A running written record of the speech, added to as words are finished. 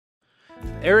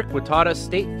Eric Watata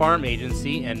State Farm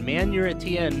Agency and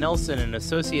Manuratia and Nelson and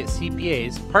Associate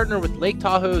CPAs partner with Lake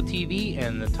Tahoe TV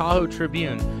and the Tahoe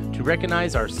Tribune to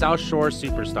recognize our South Shore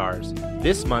superstars.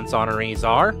 This month's honorees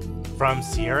are from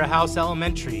Sierra House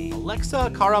Elementary,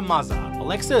 Alexa Karamaza.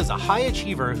 Alexa is a high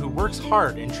achiever who works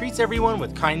hard and treats everyone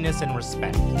with kindness and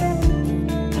respect.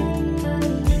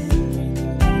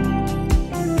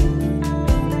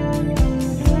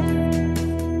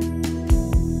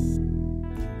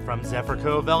 From Zephyr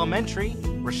Cove Elementary,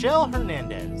 Rochelle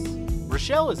Hernandez.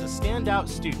 Rochelle is a standout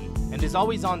student and is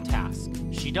always on task.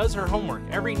 She does her homework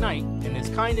every night and is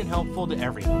kind and helpful to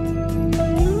everyone.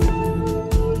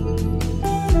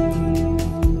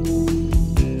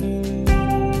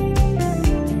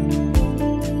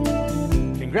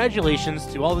 Congratulations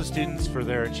to all the students for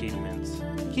their achievements.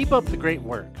 Keep up the great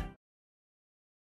work.